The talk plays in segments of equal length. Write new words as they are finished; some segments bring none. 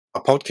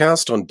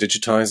podcast on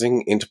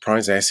digitizing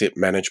enterprise asset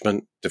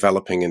management,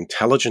 developing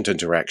intelligent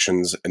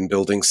interactions, and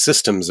building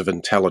systems of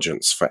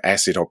intelligence for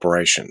asset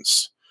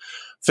operations.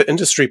 For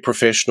industry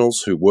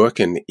professionals who work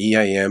in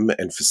EAM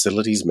and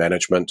facilities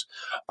management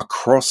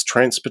across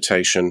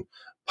transportation,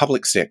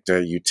 public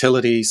sector,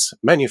 utilities,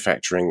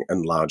 manufacturing,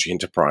 and large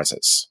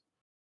enterprises.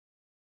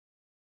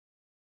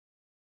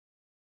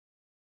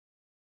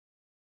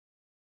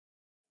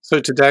 So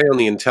today on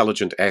the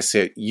Intelligent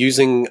Asset,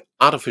 using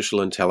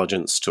artificial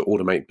intelligence to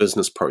automate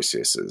business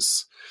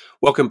processes.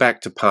 Welcome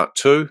back to part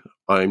 2.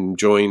 I'm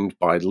joined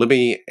by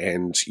Libby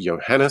and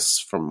Johannes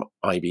from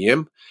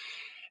IBM,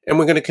 and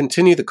we're going to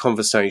continue the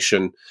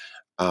conversation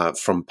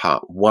from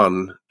part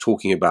 1,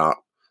 talking about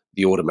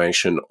the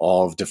automation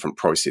of different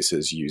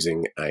processes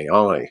using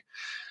AI.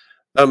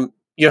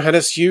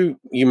 Johannes, you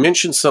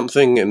mentioned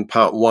something in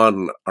part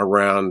 1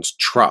 around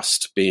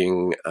trust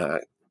being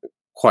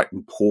quite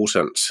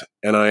important,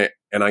 and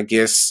I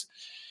guess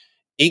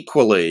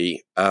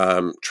equally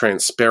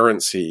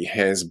transparency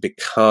has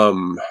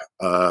become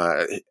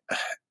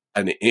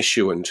an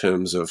issue in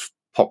terms of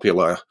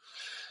popular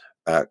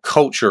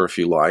culture, if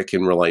you like,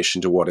 in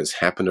relation to what has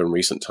happened in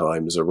recent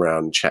times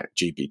around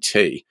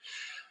ChatGPT.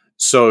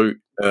 So,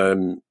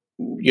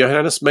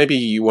 Johannes, maybe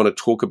you want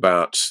to talk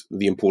about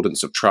the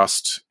importance of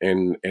trust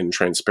and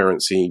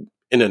transparency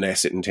in an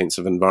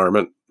asset-intensive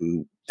environment,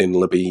 and then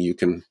Libby, you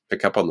can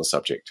pick up on the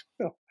subject.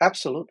 Oh,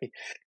 absolutely.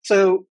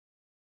 So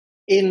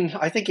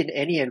I think in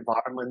any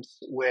environment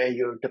where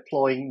you're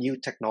deploying new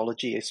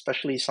technology,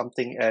 especially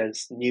something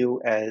as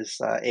new as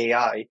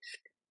AI,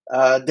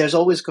 there's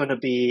always going to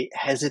be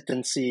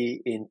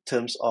hesitancy in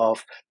terms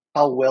of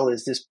how well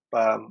is this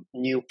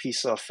new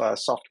piece of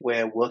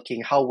software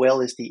working? How well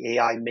is the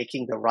AI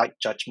making the right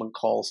judgment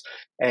calls?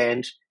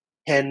 And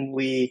can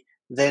we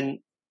then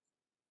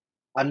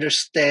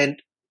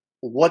understand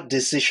what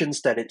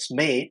decisions that it's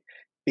made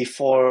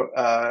before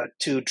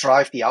to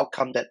drive the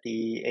outcome that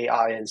the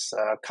AI has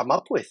come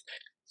up with?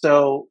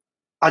 So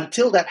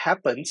until that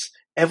happens,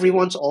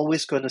 everyone's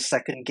always going to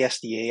second guess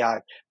the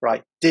AI,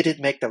 right? Did it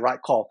make the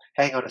right call?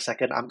 Hang on a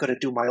second, I'm going to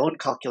do my own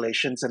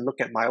calculations and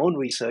look at my own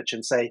research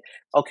and say,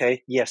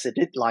 okay, yes, it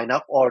did line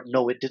up, or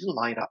no, it didn't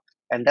line up.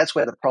 And that's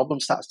where the problem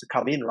starts to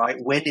come in, right?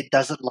 When it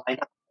doesn't line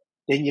up,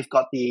 then you've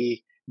got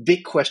the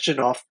big question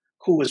of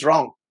who was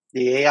wrong,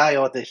 the AI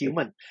or the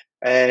human.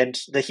 And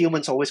the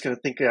human's always going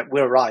to think that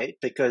we're right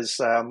because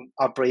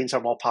our brains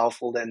are more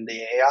powerful than the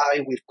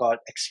AI. We've got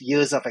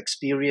years of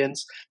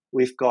experience.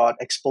 We've got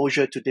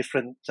exposure to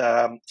different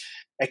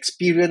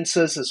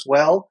experiences as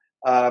well,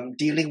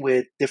 dealing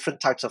with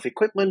different types of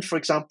equipment. For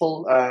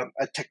example,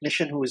 a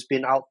technician who has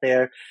been out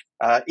there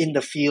in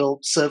the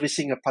field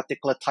servicing a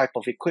particular type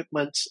of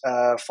equipment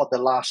for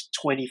the last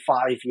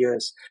 25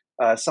 years.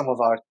 Some of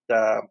our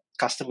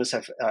customers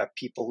have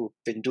people who've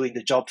been doing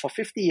the job for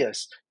 50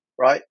 years,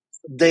 right?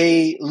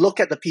 They look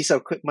at the piece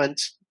of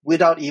equipment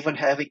without even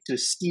having to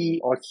see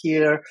or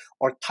hear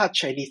or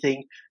touch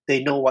anything.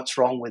 They know what's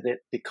wrong with it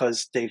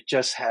because they've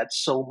just had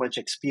so much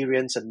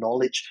experience and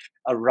knowledge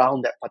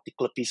around that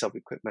particular piece of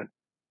equipment.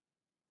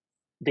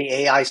 The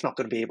AI is not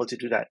going to be able to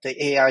do that.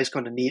 The AI is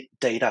going to need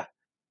data.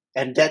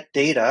 And that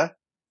data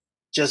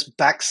just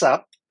backs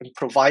up and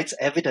provides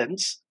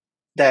evidence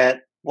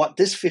that what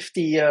this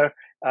 50 years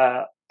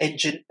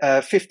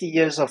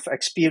of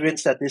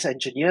experience that this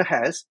engineer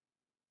has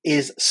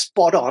is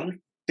spot on,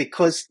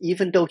 because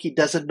even though he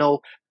doesn't know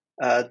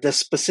the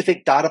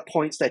specific data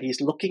points that he's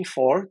looking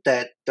for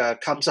that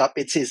comes up,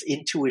 it's his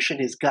intuition,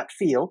 his gut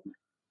feel,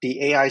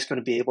 the AI is going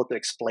to be able to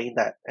explain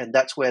that. And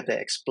that's where the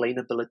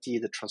explainability,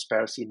 the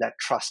transparency, and that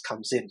trust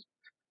comes in,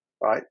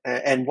 right?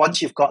 And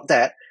once you've got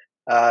that,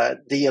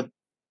 the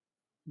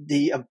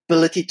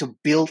ability to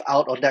build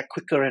out on that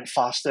quicker and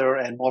faster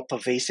and more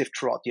pervasive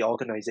throughout the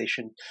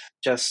organization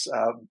just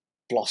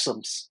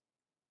blossoms.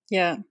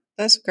 Yeah,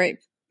 that's great.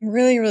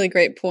 Really, really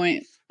great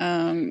point.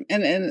 And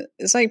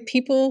it's like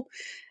people,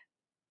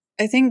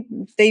 I think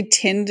they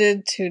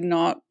tended to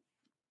not,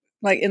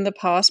 like in the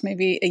past,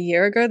 maybe a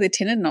year ago, they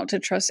tended not to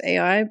trust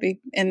AI.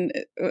 And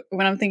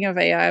when I'm thinking of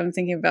AI, I'm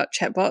thinking about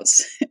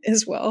chatbots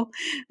as well.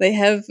 They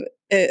have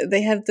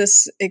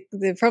this,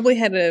 they've probably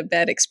had a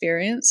bad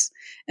experience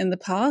in the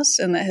past,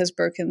 and that has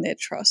broken their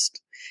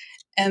trust.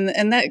 And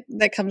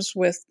that comes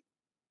with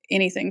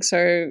anything.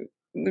 So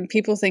when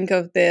people think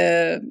of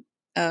the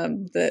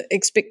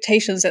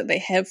expectations that they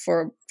have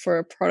for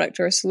a product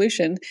or a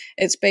solution,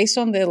 it's based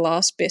on their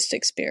last best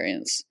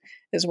experience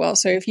as well.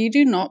 So if you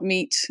do not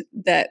meet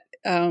that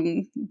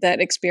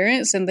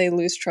experience, then they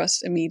lose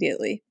trust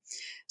immediately.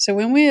 So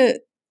when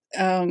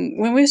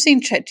we've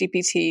seen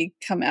ChatGPT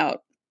come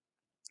out,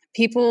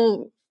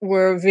 people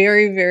were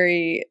very,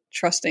 very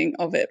trusting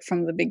of it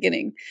from the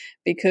beginning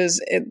because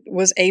it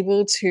was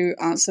able to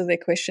answer their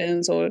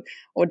questions or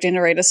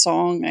generate a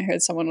song. I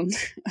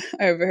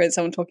overheard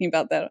someone talking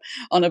about that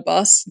on a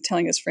bus,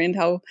 telling his friend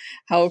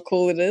how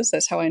cool it is.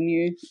 That's how I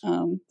knew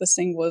this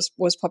thing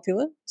was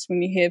popular. So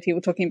when you hear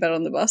people talking about it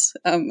on the bus,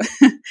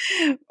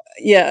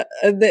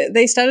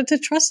 they started to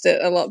trust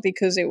it a lot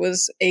because it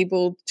was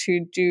able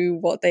to do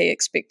what they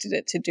expected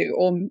it to do,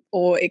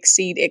 or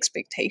exceed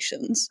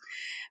expectations.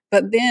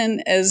 But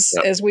then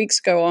as weeks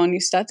go on, you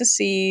start to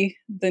see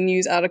the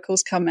news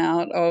articles come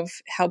out of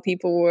how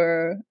people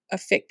were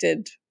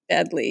affected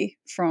badly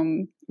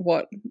from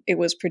what it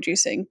was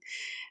producing.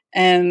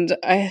 And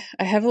I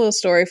have a little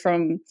story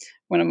from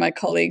one of my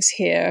colleagues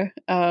here.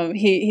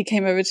 He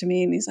came over to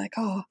me and he's like,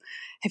 "Oh,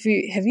 have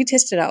you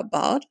tested out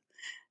Bard?"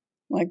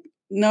 I'm like,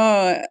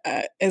 "No,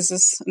 is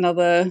this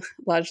another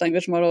large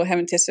language model? I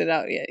haven't tested it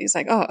out yet." He's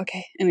like, "Oh,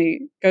 okay." And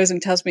he goes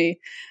and tells me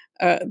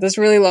this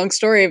really long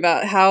story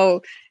about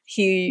how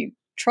he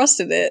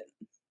trusted it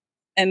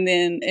and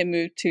then it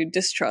moved to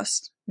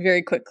distrust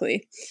very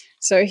quickly.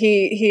 So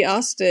he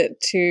asked it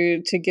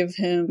to give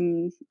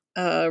him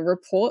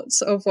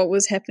reports of what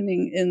was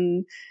happening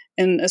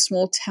in a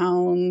small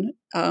town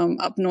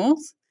up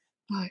north.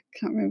 Oh, I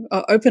can't remember.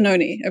 Oh,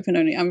 Opononi.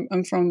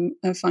 I'm from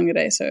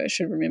Whangarei, so I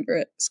should remember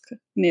it. It's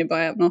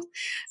nearby up north.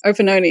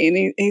 Opononi,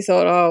 and he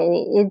thought, oh,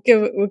 we'll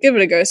give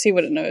it a go, see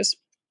what it knows.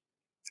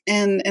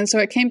 And so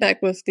it came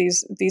back with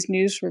these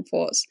news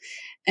reports,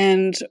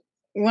 and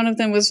one of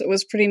them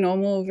was pretty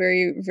normal,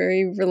 very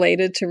very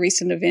related to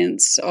recent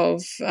events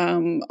of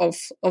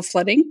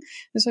flooding.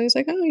 And so he's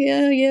like, oh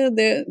yeah,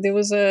 there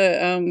was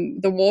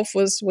the wharf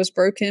was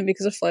broken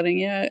because of flooding.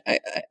 Yeah,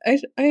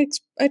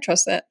 I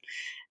trust that.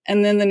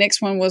 And then the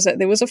next one was that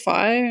there was a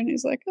fire, and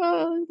he's like,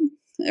 oh,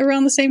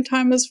 around the same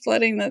time as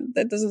flooding,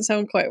 that doesn't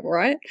sound quite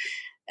right.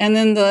 And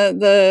then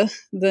the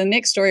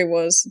next story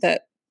was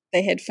that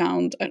they had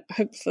found,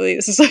 hopefully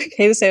this is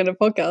okay to say on a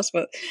podcast,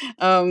 but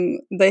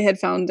they had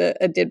found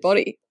a dead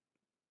body.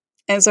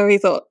 And so he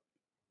thought,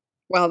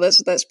 wow,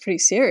 that's pretty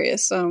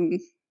serious.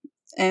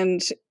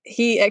 And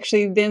he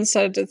actually then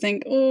started to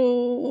think,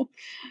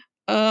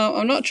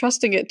 I'm not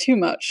trusting it too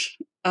much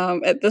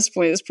at this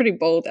point. It's a pretty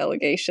bold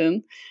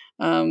allegation.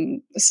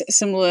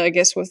 Similar, I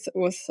guess, with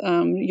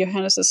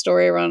Johannes'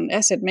 story around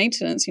asset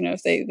maintenance.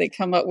 If they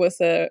come up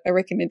with a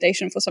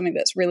recommendation for something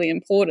that's really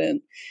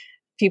important,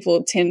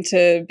 people tend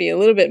to be a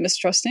little bit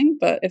mistrusting,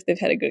 but if they've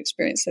had a good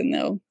experience, then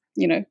they'll,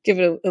 give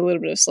it a little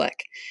bit of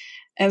slack.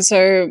 And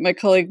so my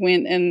colleague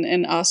went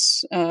and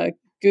asked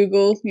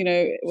Google,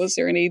 was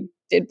there any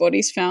dead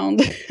bodies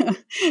found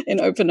in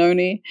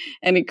Opononi?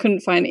 And he couldn't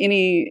find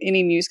any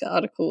news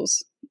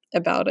articles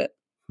about it.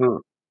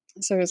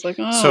 So he was like,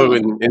 oh. So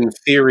in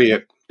theory,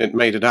 it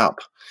made it up.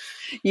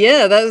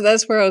 Yeah,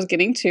 that's where I was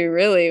getting to.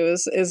 Really,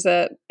 is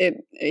that it?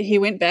 He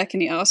went back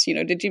and he asked,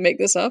 did you make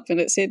this up?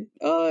 And it said,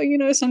 oh,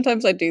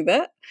 sometimes I do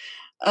that.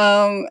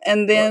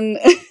 And then,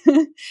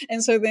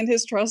 and so then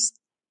his trust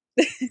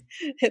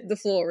hit the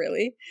floor.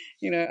 Really,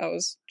 I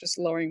was just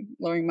lowering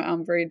my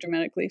arm very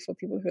dramatically for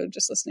people who are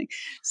just listening.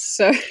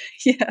 So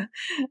yeah,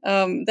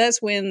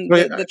 that's when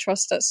the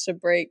trust starts to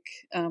break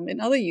in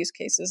other use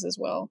cases as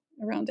well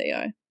around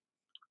AI.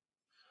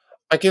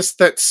 I guess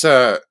that's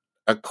a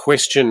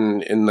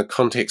question in the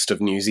context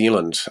of New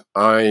Zealand.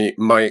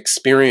 My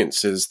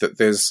experience is that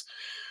there's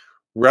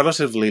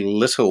relatively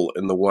little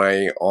in the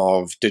way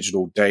of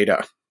digital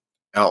data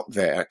out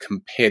there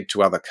compared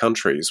to other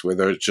countries where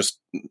there's just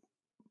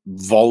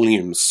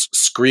volumes,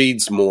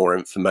 screeds more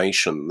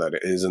information that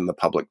is in the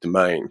public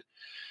domain.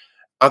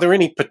 Are there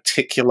any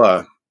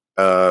particular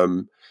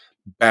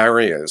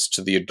barriers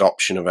to the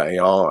adoption of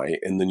AI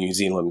in the New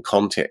Zealand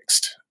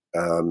context,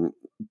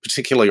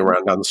 particularly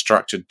around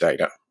unstructured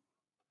data?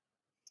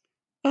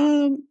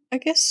 I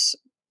guess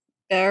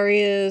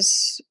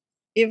barriers,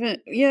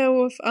 even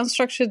with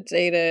unstructured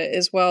data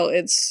as well.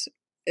 It's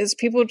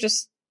people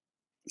just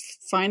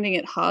finding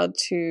it hard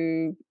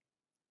to,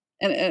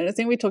 and I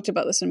think we talked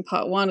about this in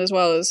part one as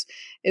well.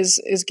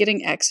 Is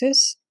getting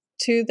access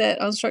to that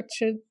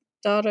unstructured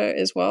data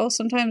as well.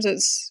 Sometimes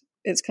it's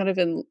kind of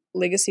in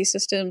legacy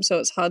systems, so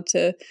it's hard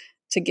to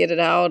get it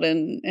out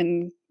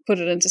and put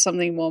it into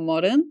something more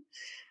modern.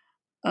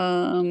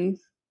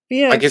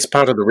 I guess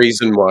part of the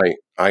reason why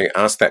I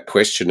asked that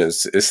question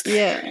is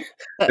there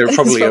are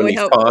probably only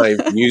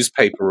 5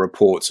 newspaper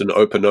reports in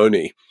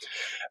Opononi.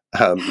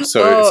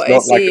 So it's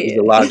not like it was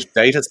a large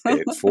data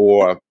set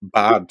for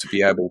Bard to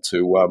be able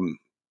to,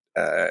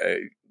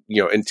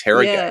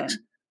 interrogate.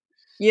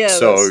 Yeah,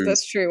 so,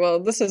 that's true.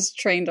 Well, this is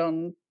trained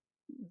on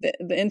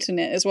the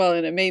internet as well,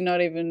 and it may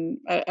not even,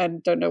 I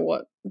don't know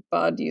what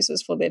Bard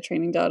uses for their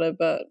training data,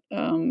 but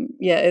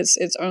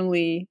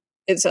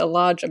it's a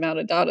large amount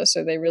of data,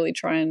 so they really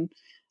try and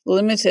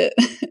limit it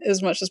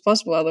as much as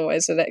possible.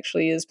 Otherwise, it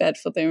actually is bad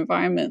for the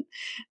environment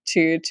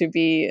to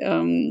be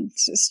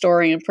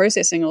storing and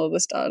processing all of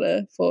this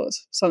data for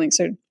something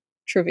so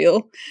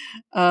trivial.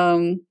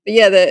 But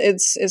yeah,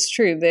 it's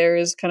true. There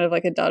is kind of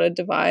like a data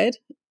divide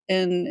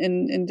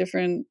in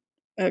different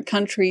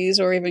countries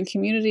or even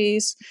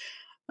communities,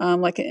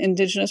 like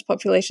indigenous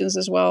populations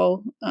as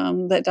well.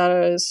 That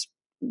data is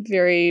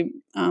very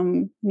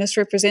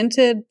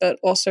misrepresented, but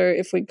also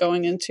if we're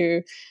going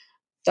into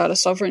data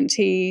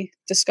sovereignty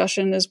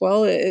discussion as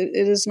well, it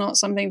is not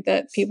something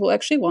that people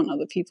actually want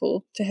other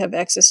people to have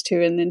access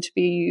to and then to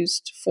be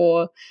used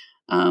for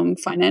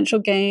financial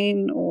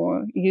gain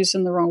or used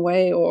in the wrong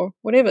way or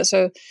whatever.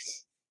 So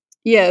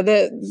yeah,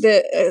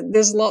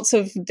 there's lots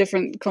of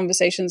different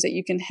conversations that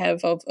you can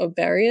have of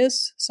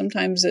barriers.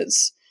 Sometimes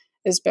it's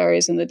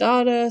barriers in the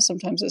data.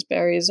 Sometimes it's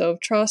barriers of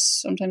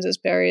trust. Sometimes it's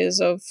barriers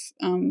of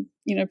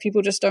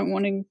people just don't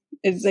wanting.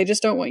 They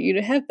just don't want you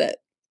to have that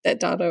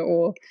data,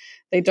 or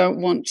they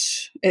don't want.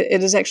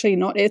 It is actually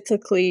not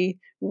ethically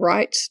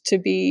right to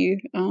be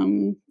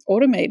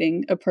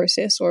automating a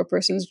process or a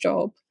person's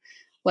job,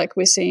 like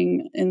we're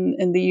seeing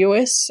in the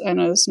US. I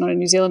know it's not a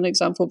New Zealand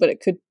example, but it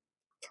could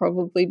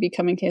probably be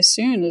coming here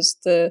soon, is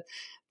the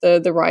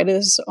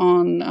writers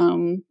on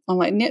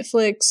like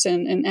Netflix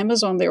and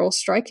Amazon. They're all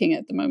striking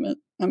at the moment.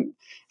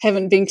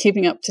 Haven't been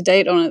keeping up to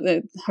date on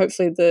it.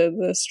 Hopefully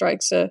the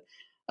strikes are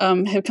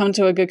have come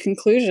to a good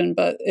conclusion,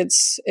 but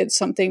it's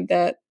something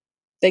that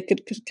they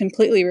could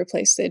completely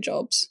replace their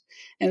jobs,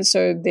 and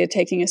so they're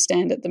taking a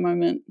stand at the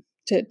moment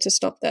to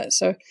stop that.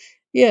 So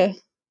yeah,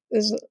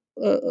 there's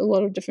a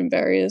lot of different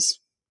barriers.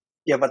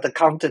 Yeah, but the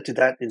counter to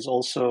that is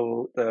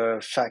also the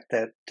fact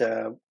that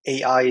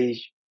AI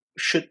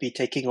should be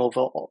taking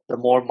over the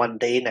more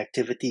mundane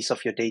activities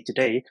of your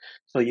day-to-day,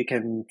 so you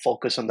can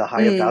focus on the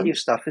higher value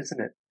stuff,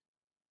 isn't it?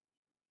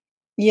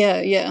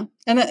 Yeah.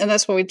 And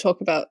that's why we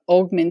talk about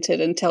augmented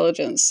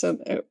intelligence. So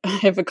I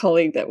have a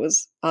colleague that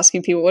was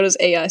asking people, what does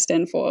AI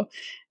stand for?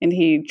 And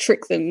he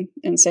tricked them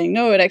in saying,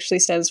 no, it actually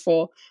stands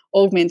for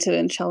augmented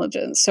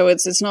intelligence. So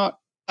it's not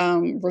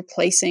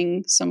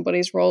replacing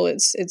somebody's role.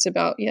 It's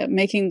about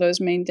making those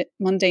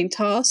mundane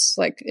tasks,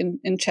 like in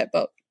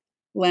chatbot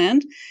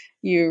land.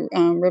 You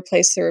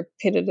replace the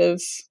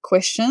repetitive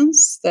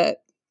questions that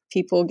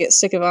people get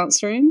sick of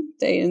answering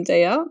day in,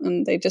 day out,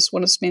 and they just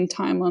want to spend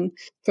time on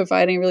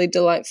providing really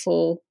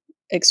delightful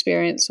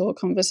experience or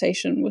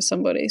conversation with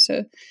somebody.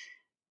 So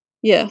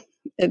yeah,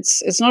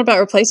 it's not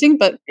about replacing,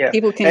 but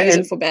people can use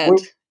it for bad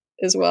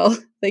as well.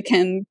 They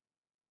can.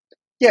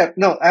 Yeah,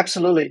 no,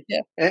 absolutely.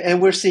 Yeah. And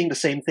we're seeing the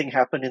same thing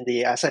happen in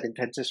the asset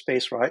intensive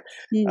space, right?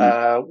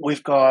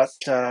 We've got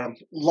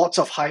lots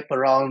of hype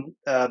around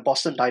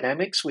Boston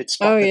Dynamics with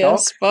Spot the dog.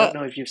 Spot. I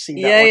don't know if you've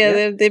seen that one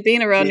yet. They've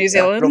been around New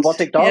Zealand.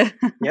 Robotic dog.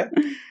 Yeah.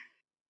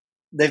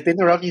 They've been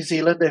around New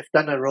Zealand. They've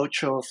done a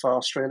roadshow for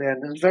Australia,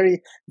 and it's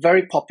very,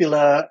 very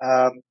popular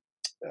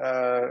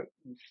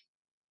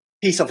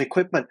piece of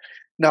equipment.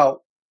 Now,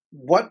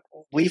 what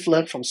we've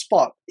learned from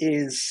Spot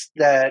is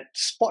that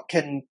Spot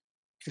can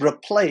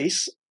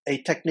replace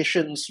a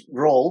technician's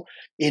role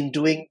in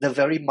doing the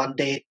very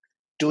mundane,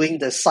 doing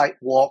the site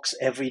walks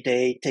every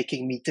day,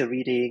 taking meter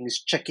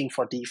readings, checking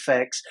for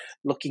defects,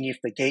 looking if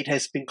the gate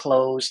has been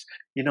closed.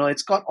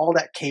 It's got all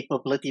that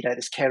capability that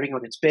is carrying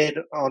on its bed,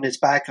 on its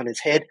back, on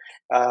its head.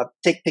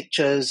 Take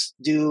pictures,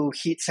 do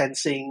heat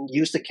sensing,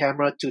 use the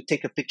camera to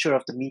take a picture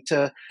of the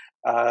meter,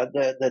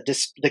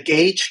 the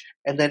gauge,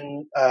 and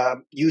then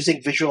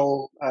using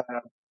visual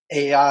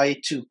AI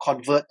to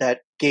convert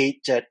that gauge,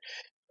 that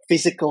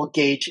physical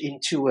gauge,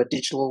 into a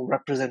digital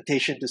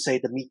representation to say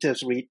the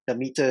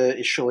meter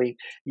is showing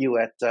you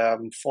at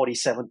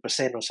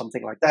 47% or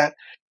something like that,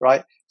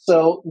 right?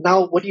 So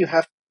now what do you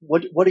have?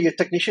 What are your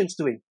technicians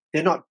doing?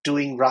 They're not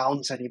doing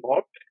rounds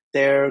anymore.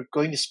 They're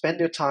going to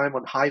spend their time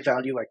on high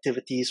value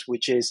activities,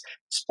 which is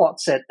Spot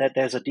said that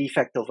there's a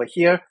defect over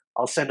here.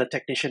 I'll send a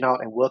technician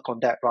out and work on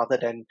that, rather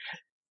than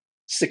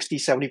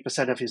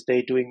 60-70% of his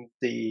day doing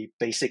the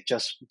basic,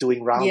 just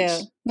doing rounds.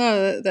 Yeah,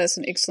 no, that's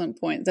an excellent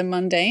point. The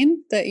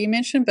mundane that you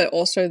mentioned, but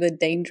also the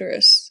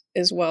dangerous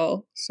as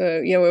well.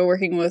 So yeah, we're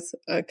working with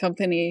a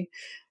company.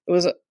 It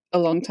was a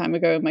long time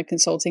ago in my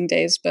consulting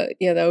days, but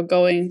yeah,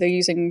 they're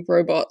using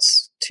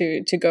robots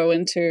to go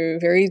into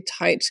very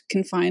tight,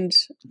 confined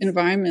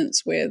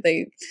environments where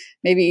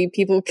maybe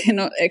people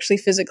cannot actually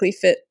physically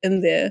fit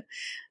in there.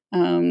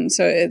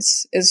 So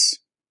it's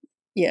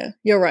yeah,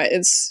 you're right.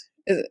 It's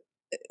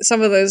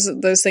some of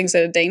those things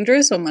that are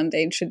dangerous or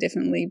mundane should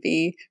definitely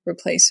be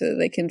replaced so that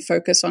they can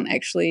focus on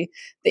actually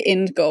the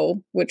end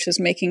goal, which is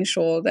making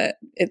sure that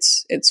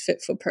it's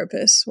fit for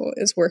purpose or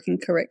is working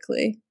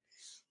correctly.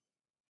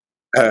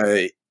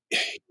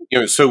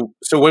 So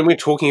when we're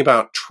talking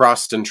about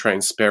trust and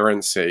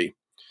transparency,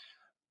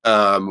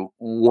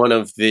 one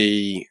of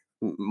the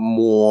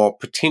more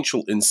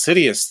potential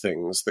insidious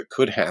things that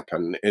could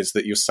happen is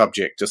that you're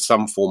subject to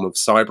some form of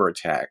cyber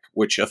attack,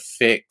 which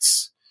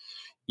affects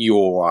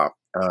your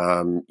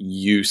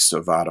use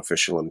of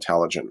artificial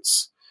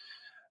intelligence.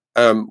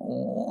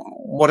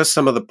 What are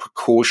some of the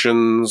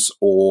precautions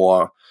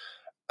or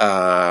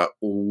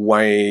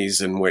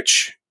ways in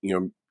which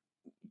you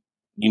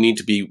need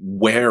to be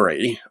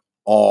wary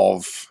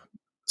of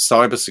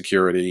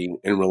cybersecurity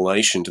in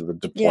relation to the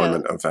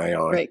deployment of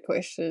AI? Great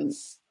question.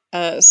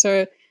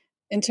 So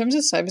in terms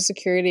of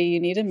cybersecurity, you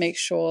need to make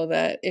sure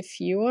that if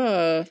you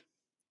are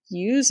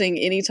using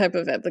any type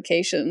of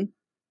application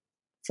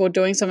for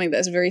doing something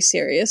that's very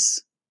serious,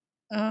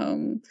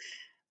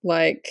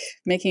 like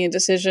making a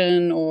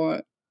decision,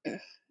 or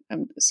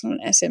it's not an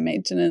asset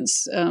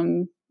maintenance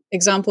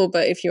example,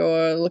 but if you're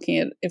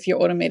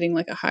automating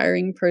like a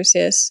hiring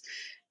process,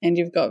 and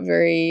you've got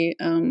very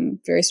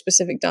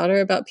specific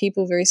data about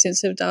people, very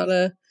sensitive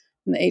data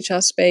in the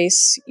HR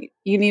space,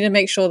 you need to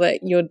make sure that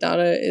your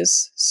data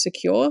is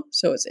secure.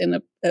 So it's in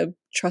a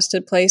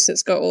trusted place.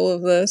 It's got all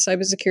of the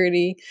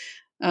cybersecurity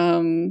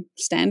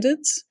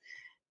standards.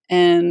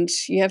 And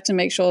you have to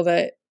make sure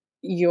that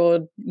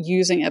you're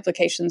using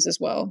applications as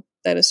well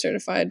that are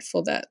certified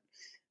for that.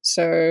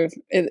 So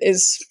it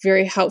is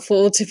very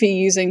helpful to be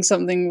using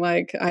something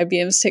like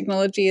IBM's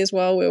technology as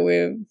well, where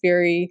we're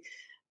very,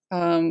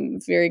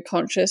 very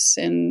conscious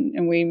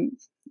and we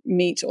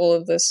meet all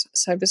of this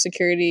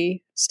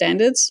cybersecurity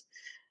standards,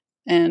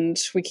 and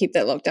we keep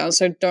that locked down.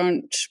 So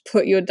don't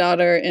put your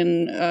data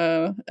in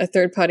a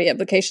third-party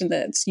application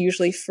that's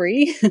usually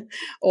free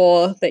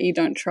or that you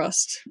don't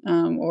trust,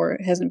 or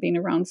hasn't been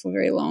around for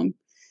very long.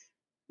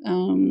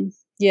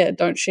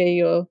 Don't share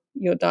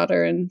your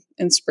data in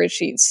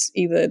spreadsheets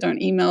either. Don't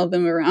email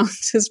them around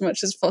as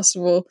much as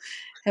possible.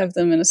 Have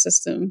them in a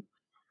system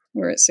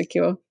where it's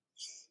secure.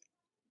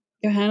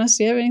 Johannes,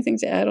 do you have anything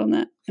to add on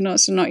that? I know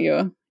it's not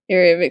your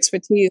area of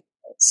expertise.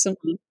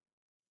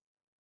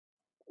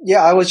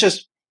 I was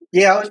just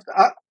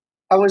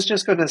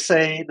going to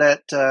say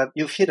that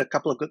you've hit a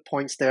couple of good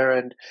points there,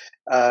 and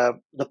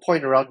the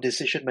point around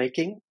decision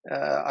making.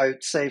 I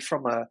would say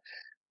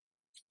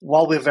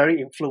while we're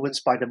very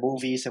influenced by the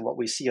movies and what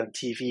we see on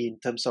TV in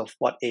terms of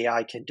what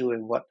AI can do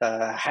and what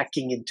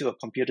hacking into a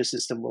computer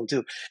system will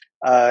do,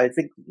 I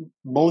think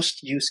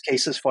most use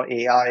cases for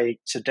AI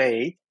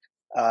today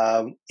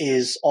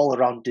is all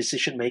around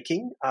decision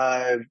making.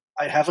 I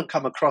haven't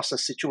come across a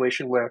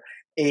situation where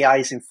AI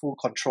is in full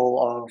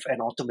control of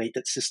an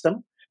automated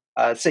system.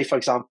 Say, for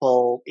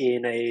example,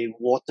 in a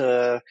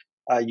water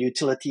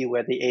utility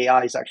where the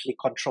AI is actually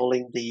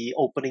controlling the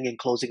opening and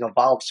closing of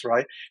valves,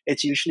 right?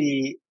 It's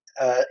usually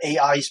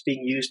AI is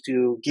being used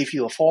to give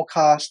you a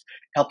forecast,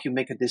 help you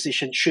make a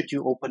decision. Should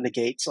you open the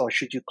gates or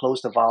should you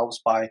close the valves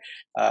by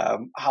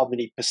how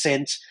many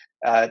percent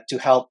to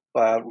help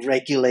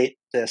regulate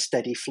the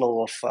steady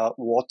flow of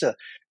water,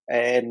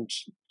 and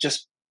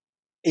just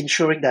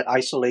ensuring that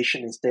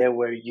isolation is there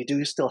where you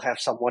do still have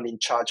someone in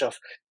charge of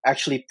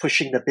actually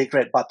pushing the big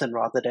red button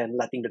rather than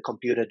letting the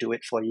computer do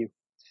it for you.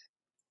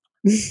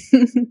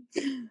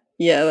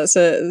 Yeah, that's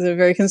a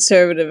very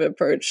conservative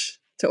approach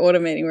to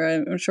automating,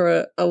 where I'm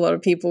sure a lot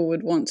of people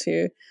would want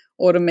to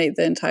automate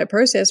the entire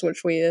process,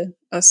 which we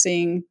are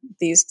seeing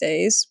these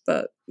days.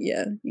 But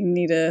yeah, you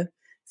need to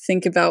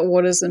think about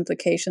what is the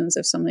implications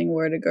if something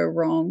were to go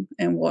wrong,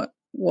 and what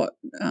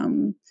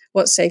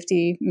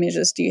safety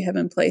measures do you have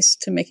in place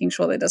to making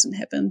sure that doesn't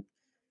happen.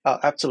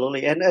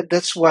 Absolutely, and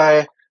that's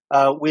why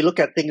we look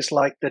at things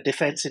like the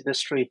defense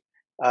industry.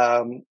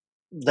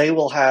 They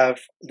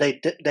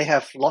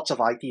have lots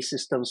of IT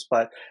systems,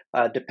 but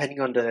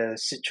depending on the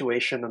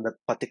situation on the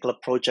particular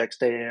projects,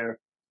 they're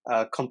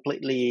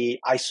completely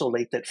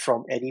isolated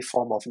from any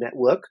form of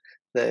network.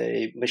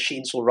 The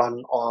machines will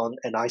run on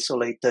an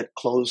isolated,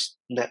 closed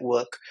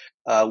network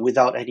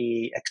without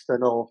any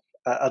external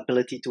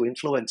ability to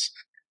influence.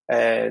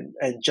 And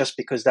just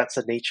because that's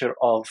the nature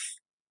of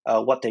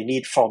what they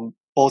need from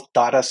both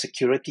data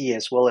security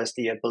as well as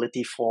the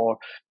ability for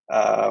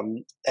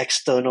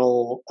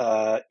external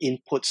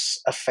inputs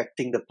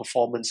affecting the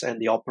performance and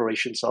the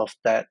operations of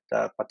that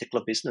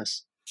particular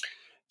business.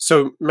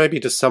 So maybe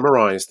to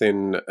summarize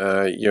then,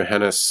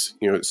 Johannes,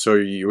 so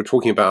you were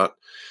talking about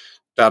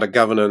data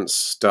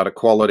governance, data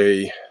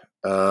quality,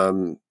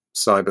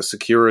 cyber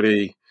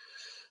security.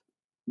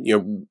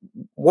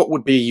 What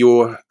would be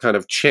your kind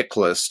of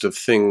checklist of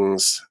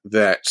things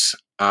that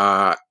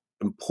are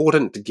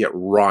important to get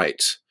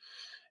right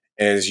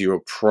as you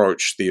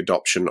approach the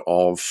adoption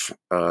of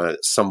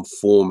some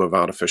form of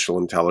artificial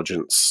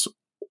intelligence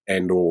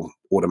and or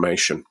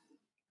automation?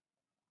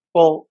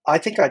 Well, I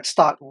think I'd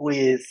start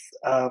with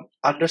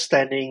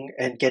understanding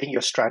and getting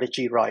your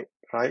strategy right.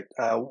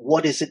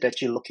 What is it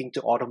that you're looking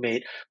to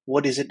automate?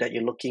 What is it that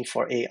you're looking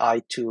for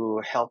AI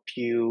to help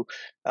you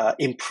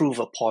improve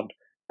upon?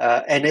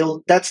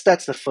 And that's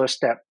the first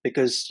step,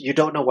 because you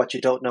don't know what you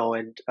don't know,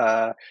 and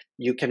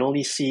you can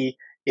only see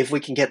if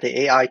we can get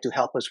the AI to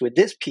help us with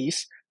this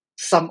piece.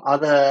 Some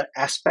other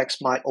aspects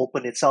might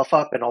open itself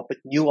up, and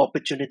new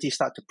opportunities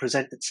start to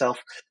present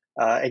itself.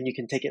 And you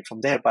can take it from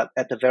there. But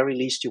at the very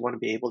least, you want to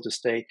be able to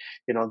say,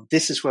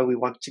 this is where we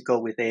want to go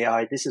with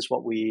AI. This is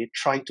what we're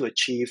trying to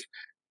achieve,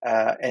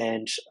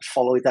 and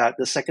follow that.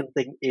 The second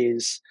thing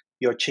is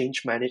your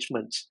change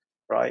management,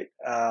 right?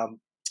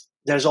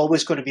 There's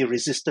always going to be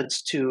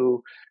resistance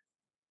to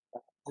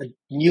a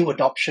new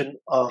adoption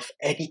of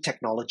any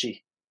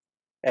technology.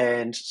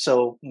 And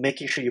so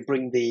making sure you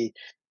bring the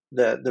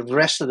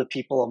rest of the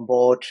people on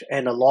board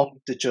and along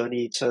the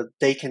journey so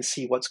they can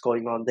see what's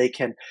going on. They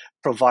can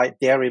provide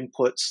their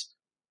inputs,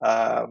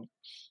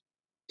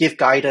 give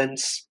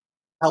guidance,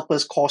 help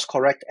us course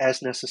correct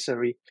as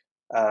necessary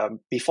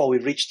before we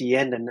reach the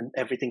end, and then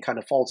everything kind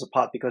of falls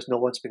apart because no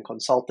one's been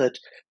consulted.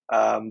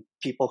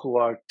 People who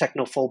are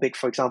technophobic,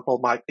 for example,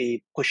 might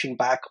be pushing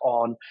back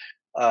on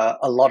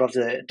a lot of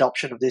the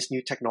adoption of this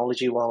new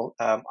technology, while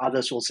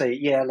others will say,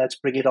 yeah, let's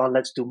bring it on,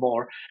 let's do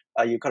more.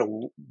 You've got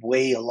to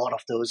weigh a lot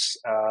of those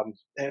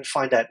and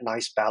find that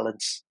nice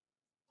balance.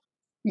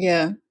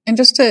 Yeah. And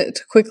just to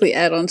quickly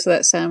add on to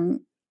that,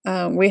 Sam,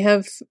 we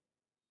have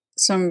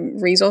some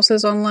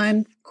resources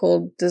online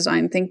called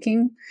Design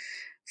Thinking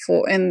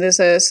and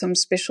there's some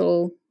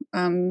special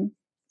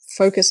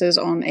focuses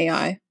on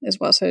AI as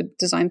well. So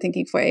Design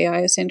Thinking for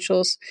AI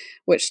Essentials,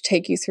 which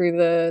take you through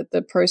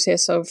the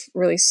process of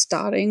really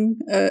starting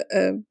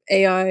a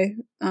AI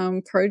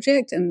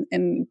project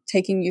and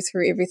taking you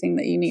through everything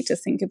that you need to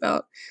think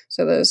about.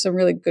 So there's some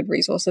really good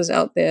resources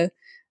out there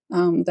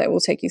that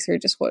will take you through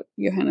just what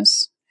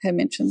Johannes had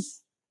mentioned.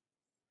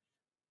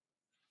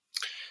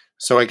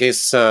 So I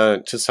guess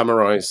to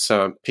summarize,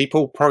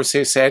 people,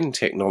 process, and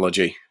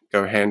technology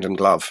go hand in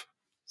glove.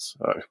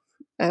 So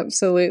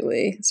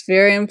absolutely, it's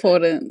very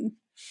important.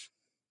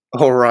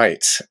 All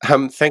right.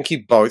 Thank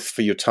you both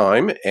for your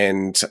time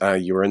and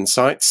your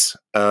insights.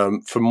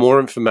 For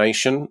more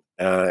information,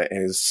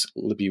 as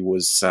Libby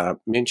was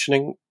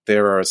mentioning,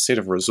 there are a set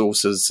of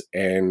resources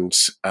and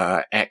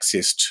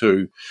access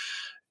to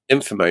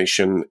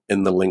information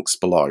in the links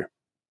below.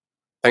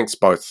 Thanks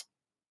both.